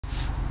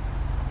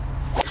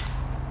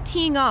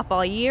teeing off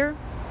all year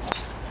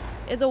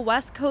is a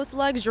West Coast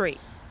luxury.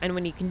 And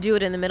when you can do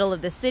it in the middle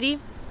of the city,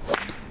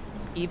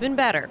 even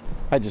better.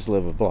 I just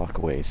live a block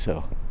away,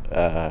 so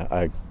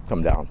I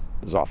come down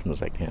as often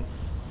as I can.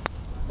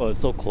 Well,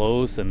 it's so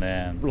close, and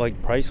then, like,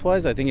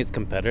 price-wise, I think it's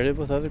competitive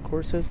with other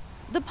courses.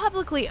 The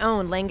publicly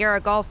owned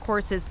Langara Golf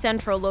Course's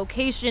central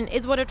location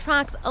is what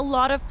attracts a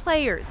lot of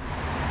players.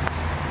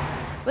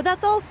 But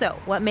that's also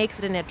what makes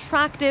it an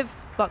attractive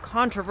but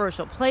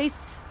controversial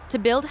place to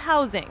build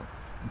housing.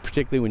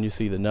 Particularly when you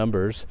see the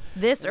numbers.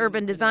 This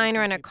urban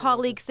designer and a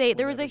colleague say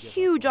there is a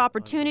huge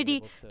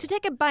opportunity to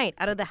take a bite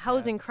out of the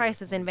housing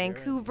crisis in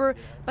Vancouver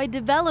by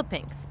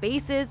developing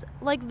spaces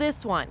like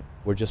this one.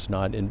 We're just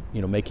not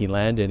making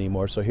land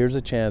anymore, so here's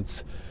a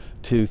chance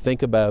to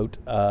think about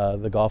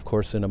the golf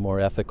course in a more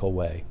ethical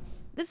way.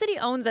 The city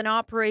owns and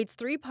operates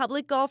 3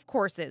 public golf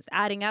courses,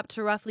 adding up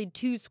to roughly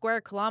 2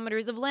 square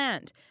kilometers of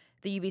land.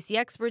 The UBC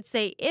experts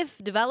say if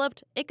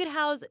developed, it could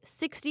house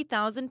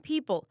 60,000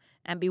 people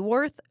and be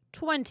worth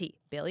 $20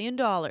 billion.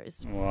 Well,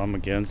 I'm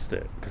against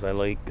it because I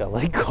like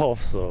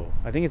golf, so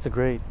I think it's a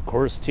great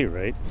course too,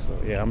 right? So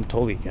yeah, I'm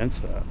totally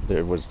against that.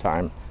 There was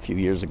time a few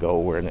years ago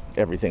where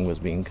everything was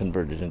being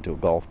converted into a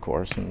golf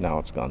course, and now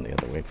it's gone the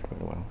other way for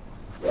quite a while.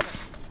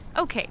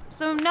 Okay,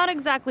 so not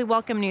exactly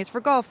welcome news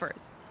for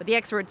golfers, but the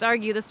experts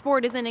argue the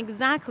sport isn't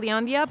exactly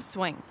on the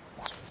upswing.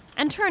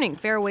 And turning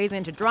fairways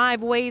into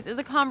driveways is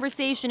a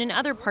conversation in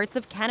other parts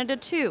of Canada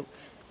too.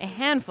 A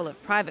handful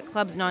of private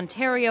clubs in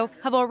Ontario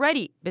have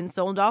already been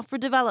sold off for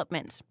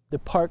development. The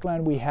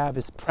parkland we have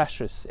is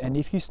precious, and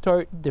if you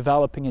start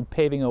developing and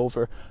paving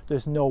over,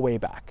 there's no way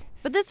back.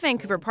 But this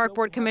Vancouver Park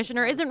Board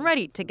Commissioner isn't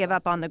ready to give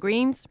up on the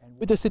greens.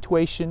 With the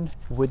situation,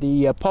 with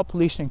the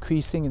population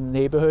increasing in the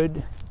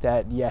neighborhood,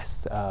 that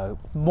yes,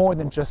 more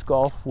than just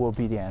golf will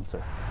be the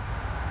answer.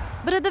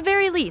 But at the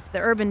very least, the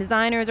urban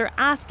designers are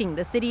asking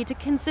the city to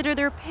consider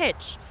their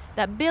pitch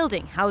that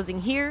building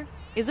housing here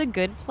is a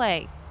good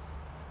play.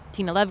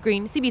 Tina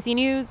Lovegreen, CBC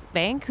News,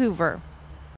 Vancouver.